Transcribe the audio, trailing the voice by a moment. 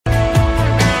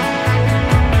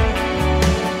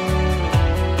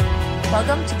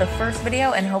Welcome to the first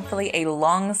video and hopefully a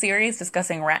long series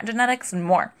discussing rat genetics and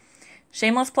more.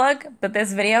 Shameless plug, but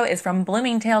this video is from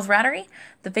Blooming Tails Rattery.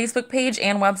 The Facebook page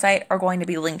and website are going to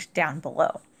be linked down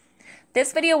below.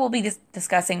 This video will be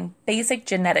discussing basic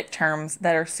genetic terms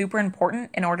that are super important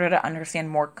in order to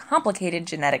understand more complicated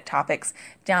genetic topics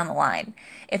down the line.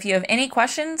 If you have any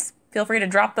questions, feel free to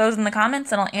drop those in the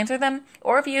comments and I'll answer them.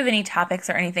 Or if you have any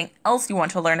topics or anything else you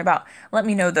want to learn about, let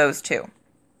me know those too.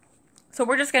 So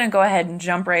we're just going to go ahead and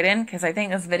jump right in because I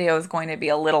think this video is going to be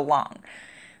a little long.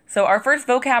 So our first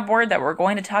vocab word that we're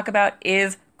going to talk about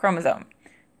is chromosome.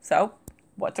 So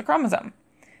what's a chromosome?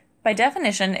 By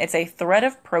definition, it's a thread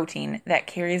of protein that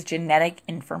carries genetic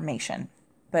information.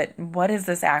 But what does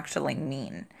this actually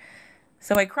mean?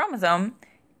 So a chromosome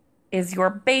is your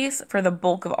base for the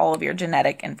bulk of all of your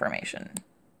genetic information.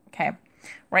 Okay,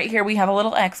 right here we have a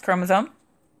little X chromosome.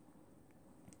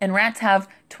 And rats have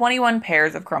 21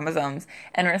 pairs of chromosomes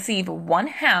and receive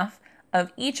 1/2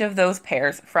 of each of those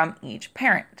pairs from each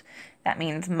parent. That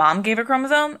means mom gave a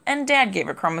chromosome and dad gave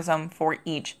a chromosome for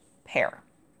each pair.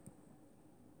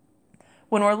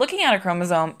 When we're looking at a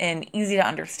chromosome in easy to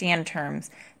understand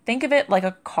terms, think of it like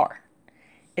a car.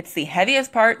 It's the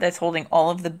heaviest part that's holding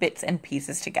all of the bits and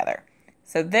pieces together.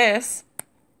 So this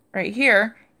right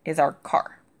here is our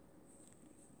car.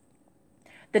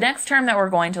 The next term that we're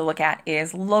going to look at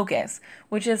is locus,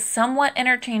 which is somewhat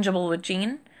interchangeable with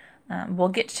gene. We'll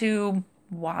get to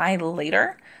why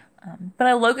later, but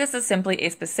a locus is simply a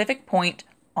specific point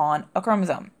on a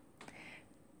chromosome.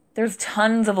 There's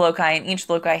tons of loci, and each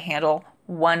loci handle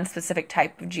one specific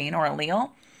type of gene or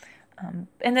allele.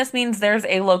 And this means there's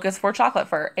a locus for chocolate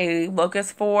fur, a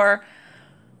locus for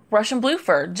Russian blue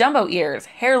fur, jumbo ears,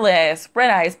 hairless, red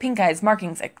eyes, pink eyes,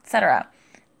 markings, etc.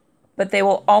 But they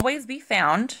will always be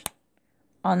found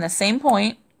on the same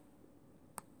point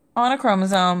on a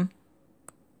chromosome,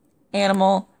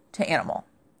 animal to animal.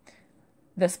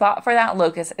 The spot for that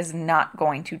locus is not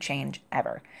going to change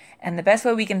ever. And the best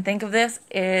way we can think of this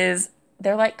is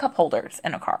they're like cup holders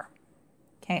in a car.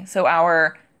 Okay, so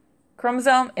our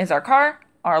chromosome is our car,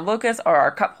 our locus are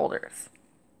our cup holders.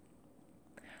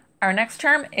 Our next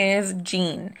term is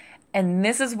gene, and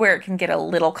this is where it can get a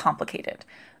little complicated.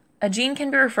 A gene can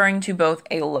be referring to both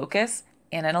a locus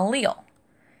and an allele.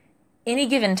 Any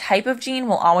given type of gene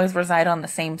will always reside on the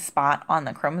same spot on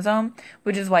the chromosome,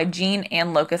 which is why gene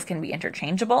and locus can be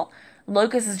interchangeable.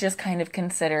 Locus is just kind of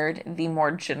considered the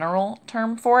more general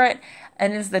term for it,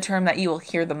 and is the term that you will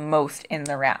hear the most in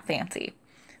the rat fancy.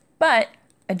 But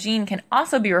a gene can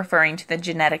also be referring to the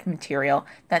genetic material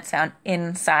that's found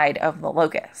inside of the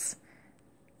locus.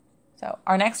 So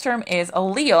our next term is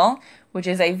allele, which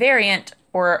is a variant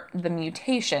or the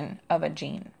mutation of a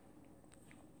gene.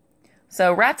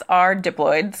 So rats are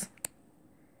diploids,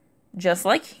 just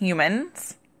like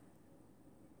humans.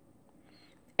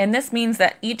 And this means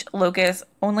that each locus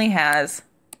only has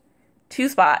 2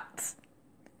 spots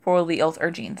for alleles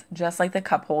or genes, just like the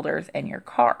cup holders in your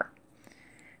car.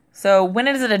 So when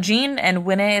is it a gene and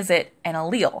when is it an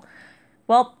allele?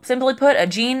 Well, simply put, a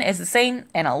gene is the same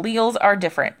and alleles are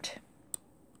different.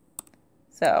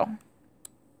 So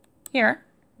here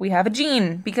we have a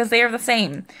gene because they are the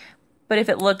same. But if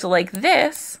it looked like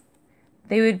this,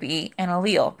 they would be an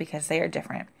allele because they are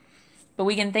different. But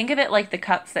we can think of it like the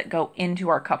cups that go into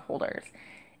our cup holders.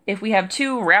 If we have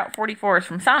 2 Route 44s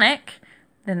from Sonic,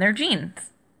 then they're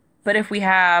genes. But if we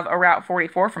have a Route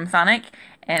 44 from Sonic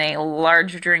and a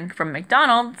large drink from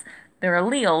McDonald's, they're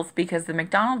alleles because the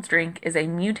McDonald's drink is a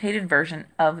mutated version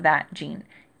of that gene.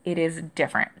 It is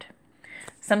different.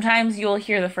 Sometimes you'll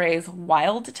hear the phrase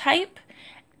wild type,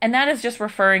 and that is just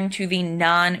referring to the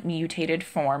non-mutated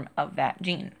form of that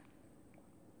gene.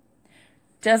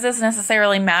 Does this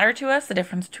necessarily matter to us, the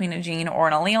difference between a gene or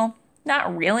an allele?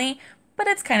 Not really, but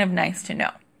it's kind of nice to know.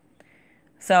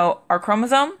 So our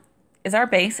chromosome is our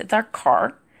base, it's our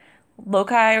car.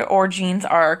 Loci or genes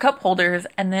are our cup holders,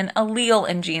 and then allele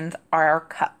and genes are our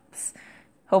cups.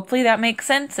 Hopefully that makes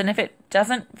sense, and if it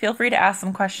doesn't, feel free to ask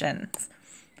some questions.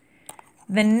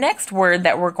 The next word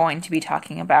that we're going to be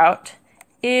talking about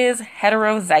is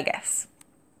heterozygous.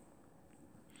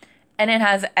 And it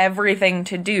has everything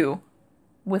to do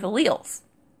with alleles.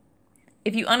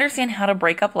 If you understand how to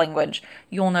break up language,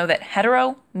 you'll know that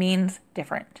hetero means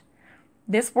different.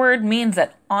 This word means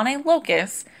that on a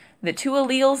locus, the 2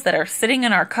 alleles that are sitting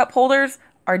in our cup holders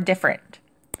are different.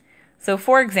 So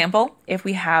for example, if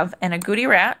we have an agouti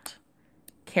rat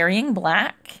carrying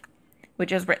black,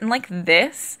 which is written like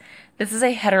this is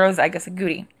a heterozygous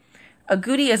agouti.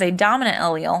 Agouti is a dominant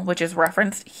allele, which is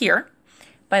referenced here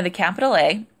by the capital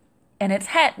A, and it's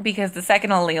het because the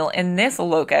second allele in this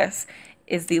locus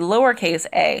is the lowercase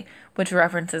a, which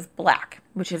references black,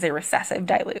 which is a recessive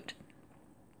dilute.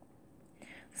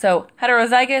 So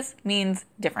heterozygous means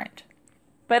different.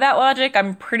 By that logic,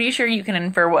 I'm pretty sure you can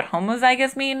infer what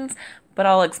homozygous means, but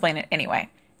I'll explain it anyway.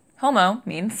 Homo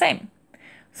means same.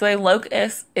 So a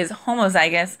locus is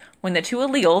homozygous when the two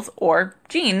alleles, or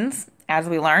genes, as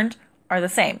we learned, are the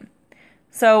same.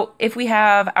 So if we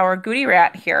have our agouti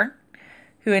rat here,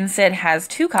 who instead has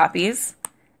 2 copies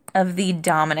of the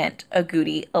dominant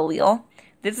agouti allele,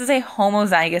 this is a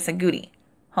homozygous agouti.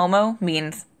 Homo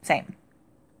means same.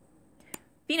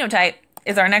 Phenotype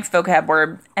is our next vocab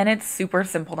word, and it's super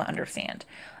simple to understand.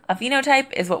 A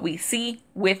phenotype is what we see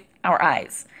with our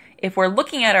eyes. If we're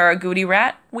looking at our agouti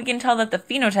rat, we can tell that the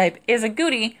phenotype is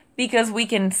agouti because we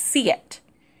can see it.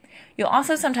 You'll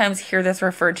also sometimes hear this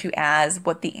referred to as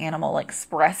what the animal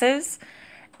expresses,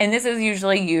 and this is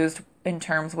usually used in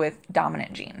terms with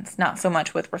dominant genes, not so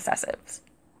much with recessives.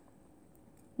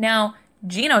 Now,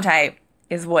 genotype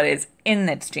is what is in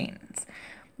its genes.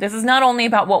 This is not only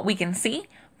about what we can see,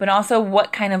 but also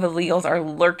what kind of alleles are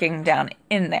lurking down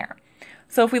in there.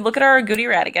 So if we look at our agouti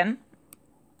rat again,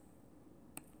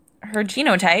 her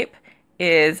genotype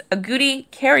is agouti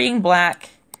carrying black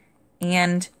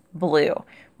and blue,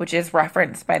 which is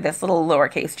referenced by this little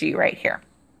lowercase g right here.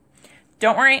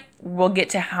 Don't worry, we'll get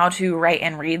to how to write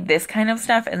and read this kind of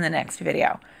stuff in the next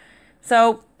video.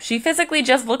 So she physically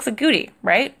just looks agouti,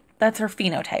 right? That's her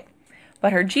phenotype.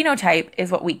 But her genotype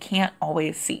is what we can't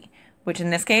always see, which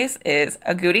in this case is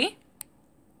agouti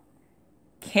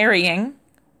carrying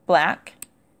black,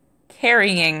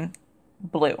 carrying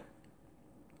blue.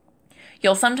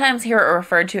 You'll sometimes hear it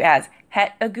referred to as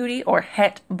het agouti or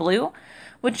het blue,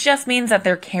 which just means that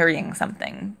they're carrying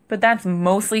something, but that's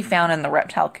mostly found in the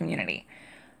reptile community.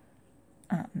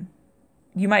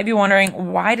 You might be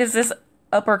wondering, why does this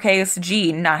uppercase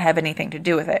G not have anything to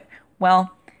do with it?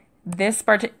 Well, this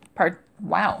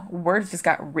wow, words just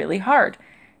got really hard.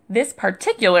 This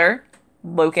particular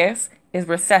locus is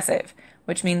recessive,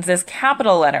 which means this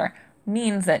capital letter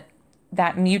means that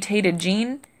that mutated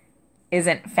gene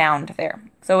isn't found there.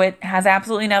 So it has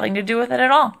absolutely nothing to do with it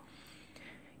at all.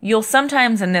 You'll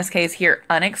sometimes, in this case, hear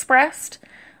unexpressed,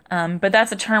 but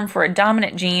that's a term for a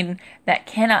dominant gene that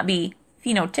cannot be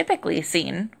phenotypically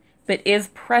seen, but is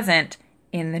present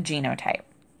in the genotype.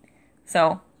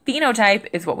 So phenotype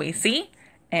is what we see,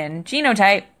 and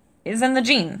genotype is in the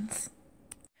genes.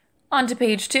 On to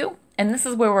page 2, and this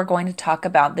is where we're going to talk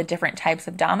about the different types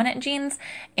of dominant genes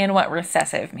and what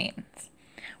recessive means.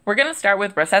 We're going to start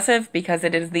with recessive because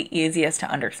it is the easiest to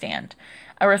understand.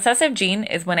 A recessive gene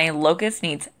is when a locus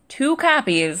needs 2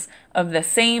 copies of the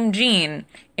same gene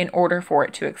in order for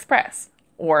it to express,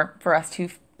 or for us to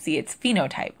see its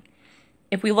phenotype.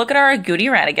 If we look at our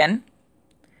agouti rat again,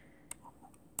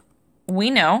 we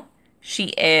know she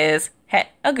is het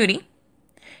agouti.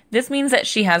 This means that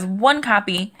she has 1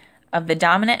 copy of the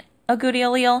dominant agouti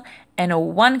allele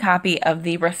and 1 copy of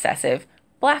the recessive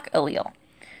black allele.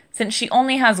 Since she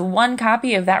only has 1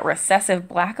 copy of that recessive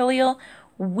black allele,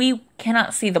 we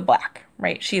cannot see the black,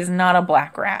 right? She is not a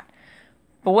black rat.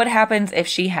 But what happens if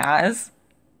she has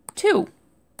 2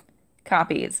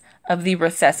 copies of the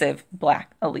recessive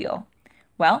black allele?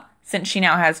 Well, since she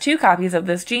now has 2 copies of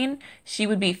this gene, she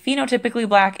would be phenotypically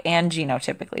black and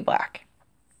genotypically black.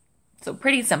 So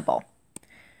pretty simple.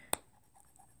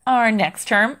 Our next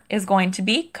term is going to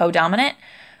be codominant.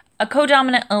 A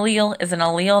codominant allele is an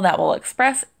allele that will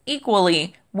express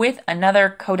equally with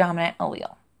another codominant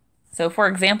allele. So for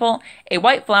example, a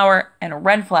white flower and a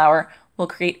red flower will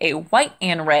create a white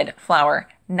and red flower,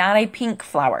 not a pink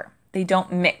flower. They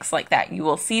don't mix like that. You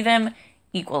will see them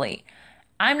equally.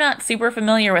 I'm not super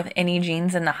familiar with any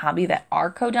genes in the hobby that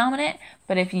are codominant,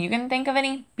 but if you can think of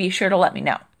any, be sure to let me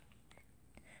know.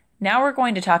 Now we're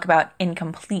going to talk about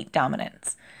incomplete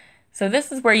dominance. So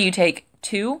this is where you take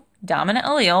 2 dominant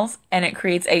alleles and it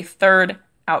creates a third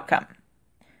outcome.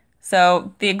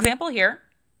 So the example here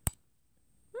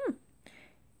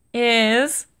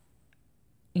is,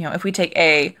 if we take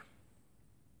a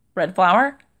red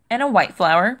flower and a white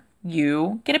flower,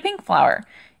 you get a pink flower.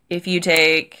 If you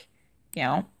take,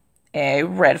 a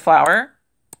red flower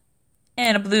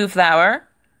and a blue flower,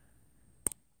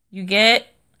 you get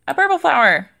a purple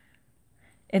flower.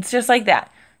 It's just like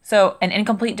that. So an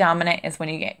incomplete dominant is when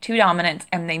you get 2 dominants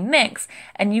and they mix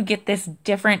and you get this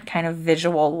different kind of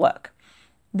visual look.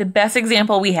 The best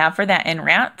example we have for that in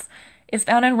rats is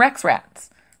found in Rex rats.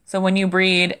 So when you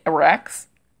breed a Rex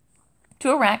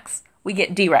to a Rex, we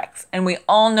get D-Rex. And we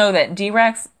all know that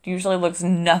D-Rex usually looks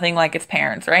nothing like its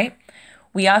parents, right?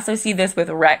 We also see this with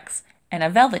Rex and a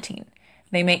Velveteen.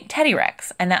 they make Teddy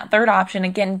Rex. And that third option,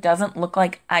 again, doesn't look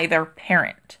like either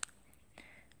parent.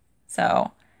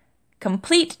 So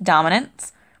complete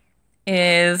dominance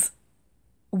is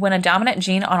when a dominant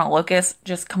gene on a locus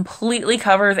just completely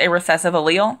covers a recessive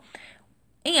allele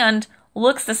and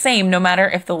looks the same no matter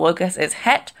if the locus is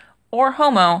het or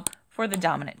homo for the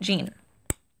dominant gene.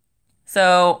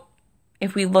 So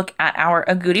if we look at our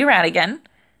agouti rat again,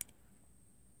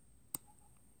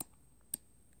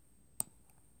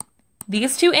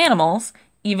 these two animals,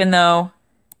 even though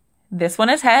this one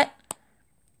is het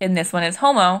and this one is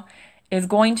homo, is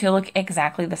going to look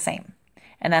exactly the same.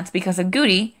 And that's because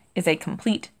agouti is a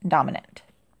complete dominant.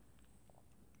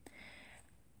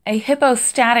 A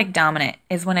hypostatic dominant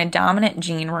is when a dominant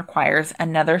gene requires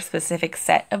another specific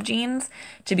set of genes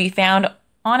to be found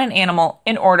on an animal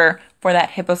in order for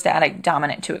that hypostatic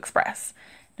dominant to express.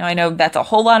 Now, I know that's a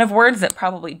whole lot of words that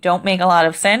probably don't make a lot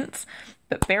of sense,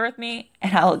 but bear with me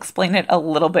and I'll explain it a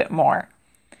little bit more.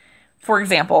 For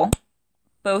example,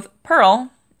 both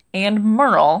Pearl and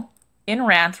Merle in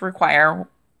rats require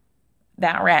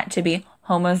that rat to be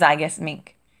homozygous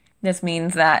mink. This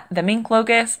means that the mink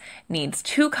locus needs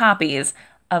 2 copies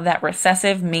of that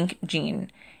recessive mink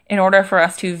gene in order for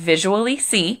us to visually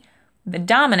see the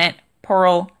dominant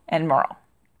Pearl and Merle.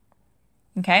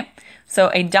 Okay, so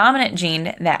a dominant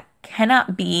gene that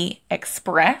cannot be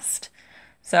expressed.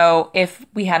 So if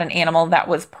we had an animal that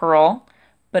was Pearl,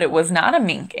 but it was not a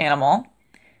mink animal,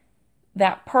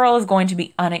 that Pearl is going to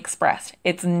be unexpressed.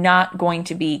 It's not going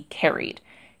to be carried.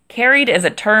 Carried is a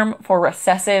term for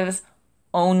recessives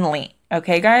only.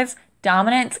 Okay, guys?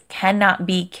 Dominance cannot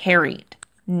be carried,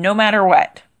 no matter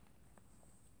what.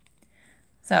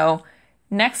 So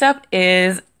next up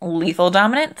is lethal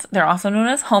dominance. They're also known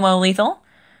as homolethal.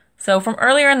 So from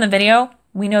earlier in the video,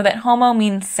 we know that homo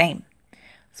means same.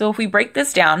 So if we break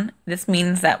this down, this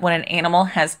means that when an animal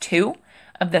has 2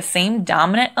 of the same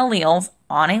dominant alleles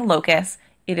on a locus,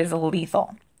 it is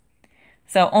lethal.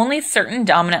 So only certain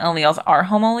dominant alleles are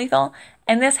homolethal,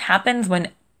 and this happens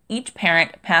when each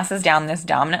parent passes down this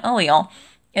dominant allele,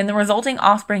 and the resulting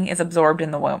offspring is absorbed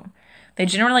in the womb. They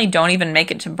generally don't even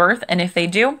make it to birth, and if they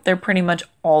do, they're pretty much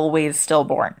always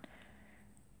stillborn.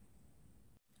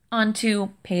 On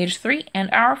to page 3 and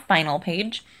our final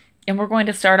page, and we're going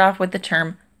to start off with the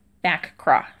term back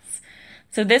cross.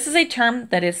 So this is a term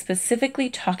that is specifically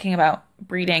talking about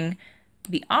breeding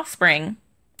the offspring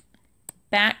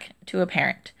back to a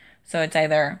parent. So it's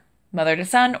either mother to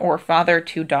son or father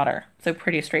to daughter. So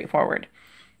pretty straightforward.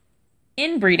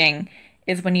 Inbreeding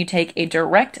is when you take a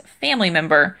direct family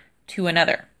member to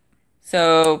another.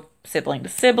 So sibling to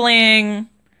sibling,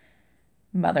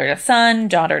 mother to son,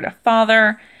 daughter to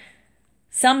father.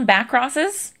 Some back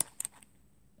crosses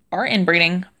are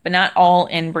inbreeding, but not all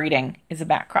inbreeding is a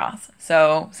back cross.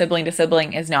 So sibling to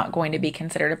sibling is not going to be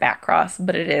considered a back cross,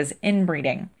 but it is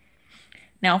inbreeding.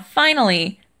 Now,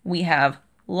 finally, we have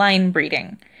line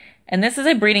breeding. And this is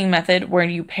a breeding method where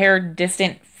you pair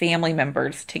distant family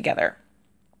members together.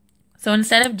 So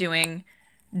instead of doing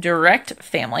direct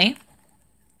family,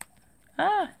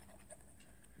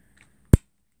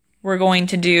 we're going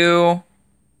to do,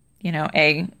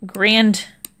 a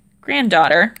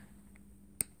granddaughter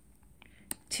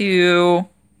to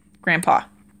grandpa,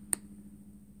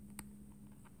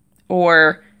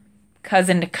 or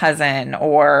cousin to cousin,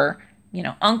 or,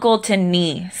 uncle to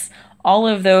niece. All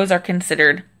of those are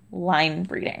considered line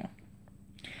breeding.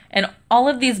 And all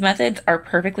of these methods are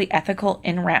perfectly ethical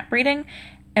in rat breeding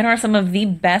and are some of the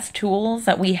best tools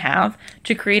that we have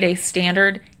to create a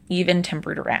standard,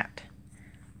 even-tempered rat.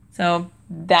 So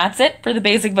that's it for the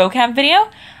basic vocab video.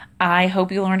 I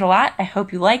hope you learned a lot. I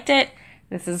hope you liked it.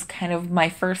 This is kind of my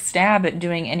first stab at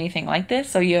doing anything like this.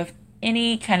 So you have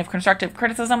any kind of constructive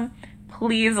criticism,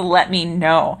 please let me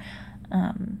know.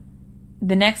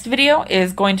 The next video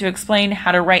is going to explain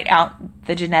how to write out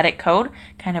the genetic code,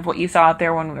 kind of what you saw out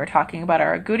there when we were talking about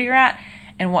our agouti rat,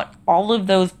 and what all of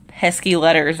those pesky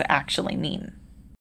letters actually mean.